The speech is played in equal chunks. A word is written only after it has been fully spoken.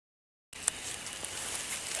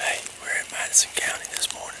Madison County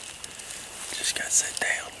this morning. Just got set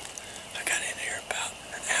down. I got in here about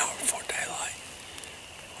an hour before daylight.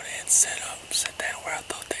 Went ahead and set down where I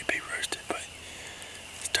thought they'd be roosted, but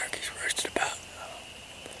the turkey's roosted about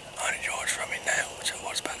 100 yards from me now, which I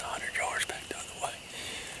was about 100 yards back the other way.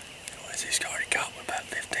 Anyways, he's already gobbled about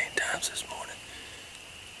 15 times this morning.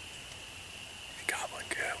 He's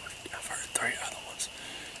gobbling good. I've heard 3 other ones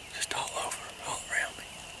just all around me.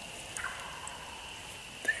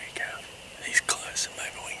 There you go. He's close, so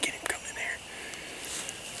maybe we can get him coming in here.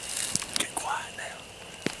 Get quiet now.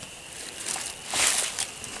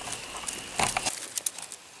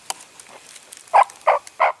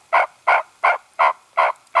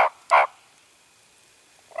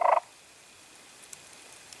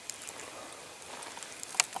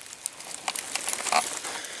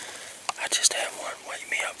 I just had one wake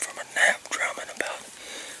me up from a nap drumming about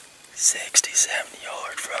 60, 70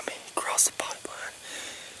 yards from me across the pipeline.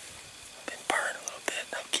 I've been burning a little bit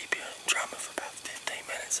and I'll keep you drumming for about 15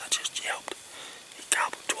 minutes. I just yelped. He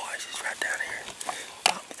gobbled twice. He's right down here,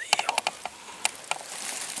 top of the hill.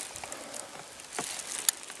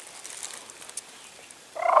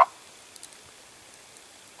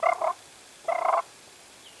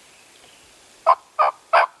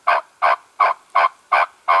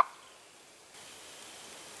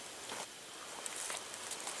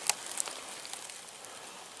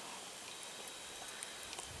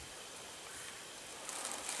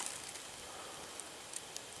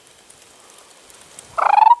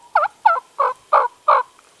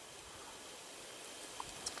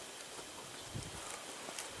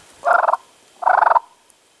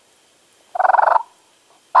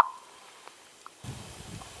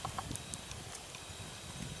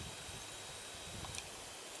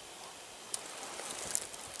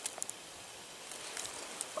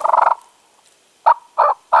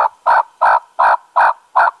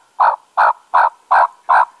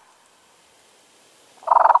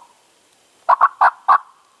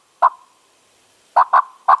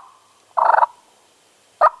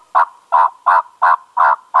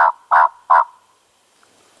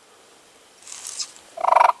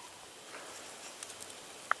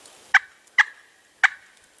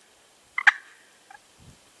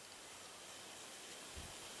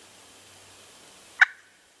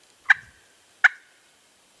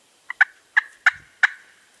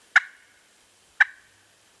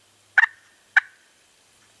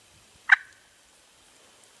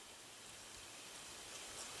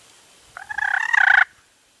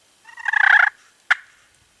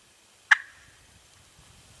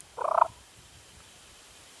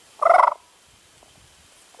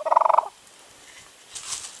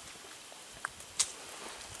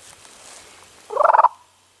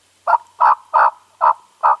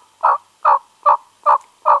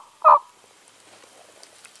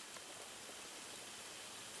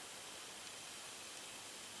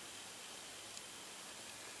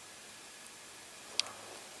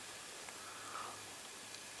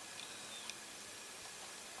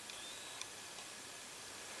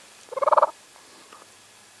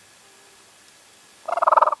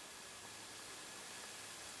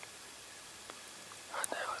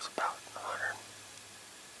 Now it's about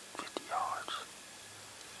 150 yards.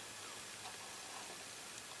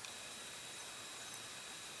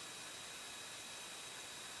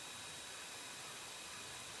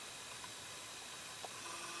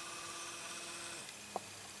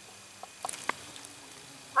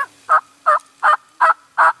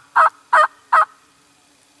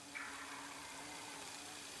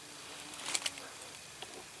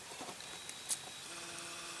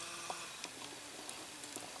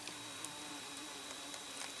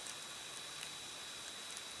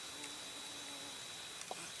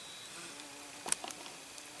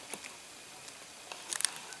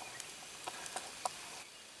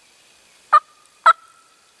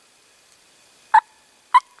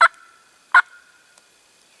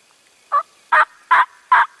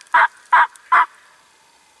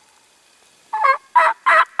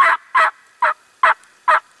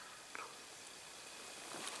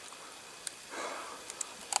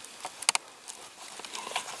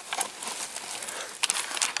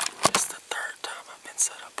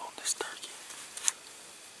 Set up on this turkey.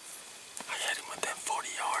 I had him within 40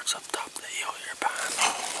 yards up top of the hill here behind me.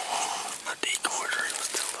 My decoy tree was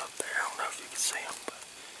still up there. I don't know if you can see him, but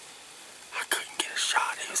I couldn't get a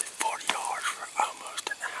shot. He was at 40 yards for almost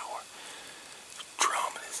an hour,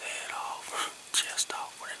 drumming his head off, chest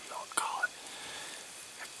off, whatever you want to call it.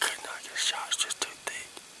 I could not get a shot. It's just too thick.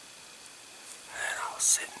 And then I was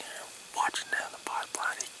sitting here watching down the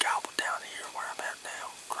pipeline. He gobbled down here where I'm at now,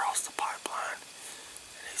 across the pipeline.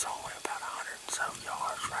 He's only about 160 so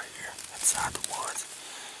yards right here inside the woods.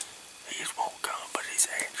 He just won't come, but he's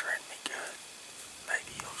answering me good.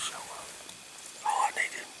 Maybe he'll show up. All I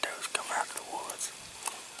need him to do is come out of the woods.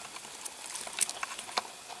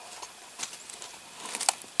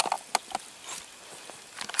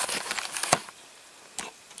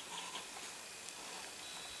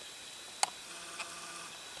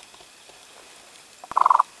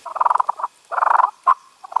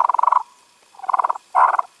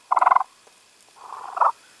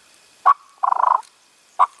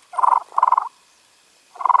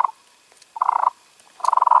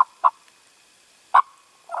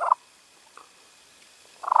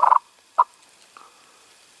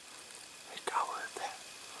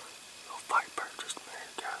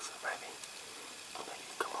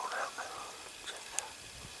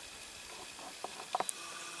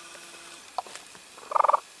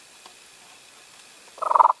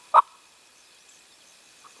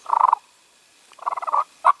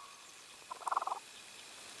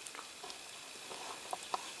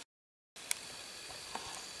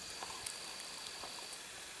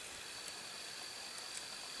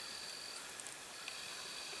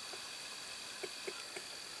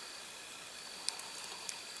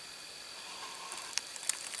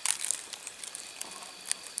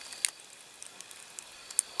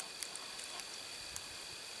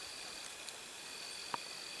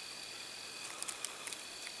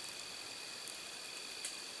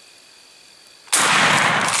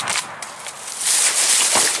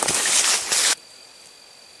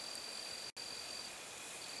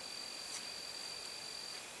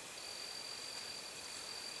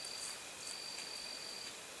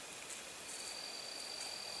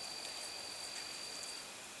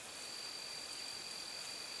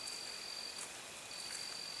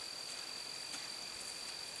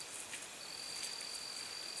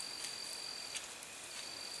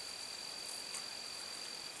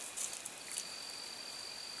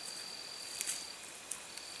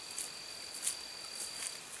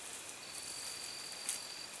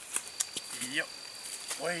 Yep,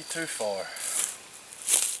 way too far.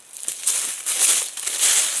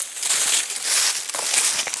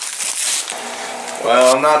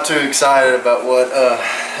 Well, I'm not too excited about what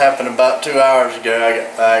happened about 2 hours ago. I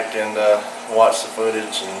got back and watched the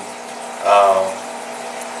footage, and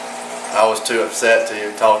I was too upset to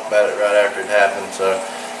even talk about it right after it happened. So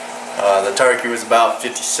the turkey was about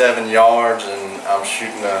 57 yards, and I'm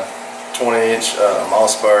shooting a 20-inch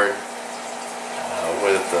Mossberg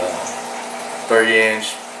with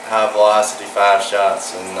 30-inch high velocity 5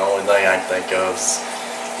 shots, and the only thing I can think of is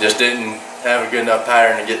just didn't have a good enough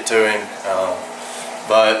pattern to get to him.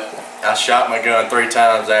 But I shot my gun 3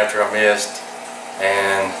 times after I missed,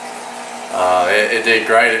 and it did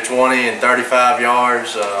great at 20 and 35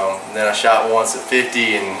 yards. And then I shot once at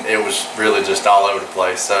 50, and it was really just all over the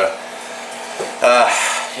place. So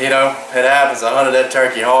you know, it happens. I hunted that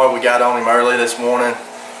turkey hard. We got on him early this morning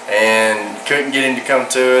and couldn't get him to come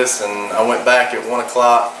to us, and I went back at 1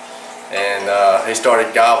 o'clock, and he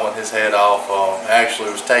started gobbling his head off.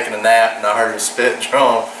 Actually was taking a nap, and I heard him spit and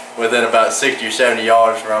drum within about 60 or 70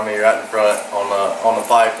 yards from me right in front on the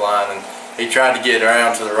pipeline, and he tried to get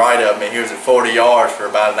around to the right of me. He was at 40 yards for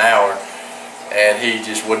about an hour, and he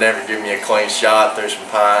just would never give me a clean shot through some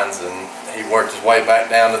pines, and he worked his way back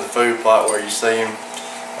down to the food plot where you see him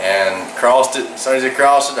and crossed it. As soon as he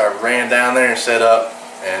crossed it, I ran down there and set up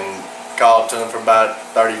and called to him for about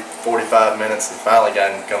 30-45 minutes, and finally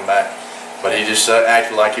got him to come back. But he just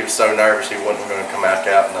acted like he was so nervous he wasn't going to come back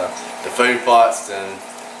out in the food plots, and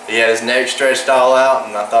he had his neck stretched all out,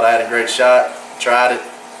 and I thought I had a great shot. Tried it,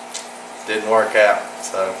 didn't work out.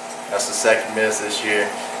 So that's the second miss this year.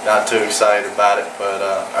 Not too excited about it, but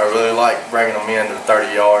I really like bringing them in to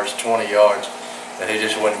 30 yards, 20 yards, and he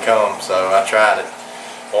just wouldn't come, so I tried it.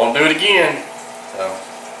 Won't do it again. So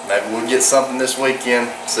maybe we'll get something this weekend.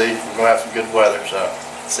 See, we're going to have some good weather, so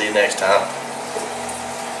see you next time.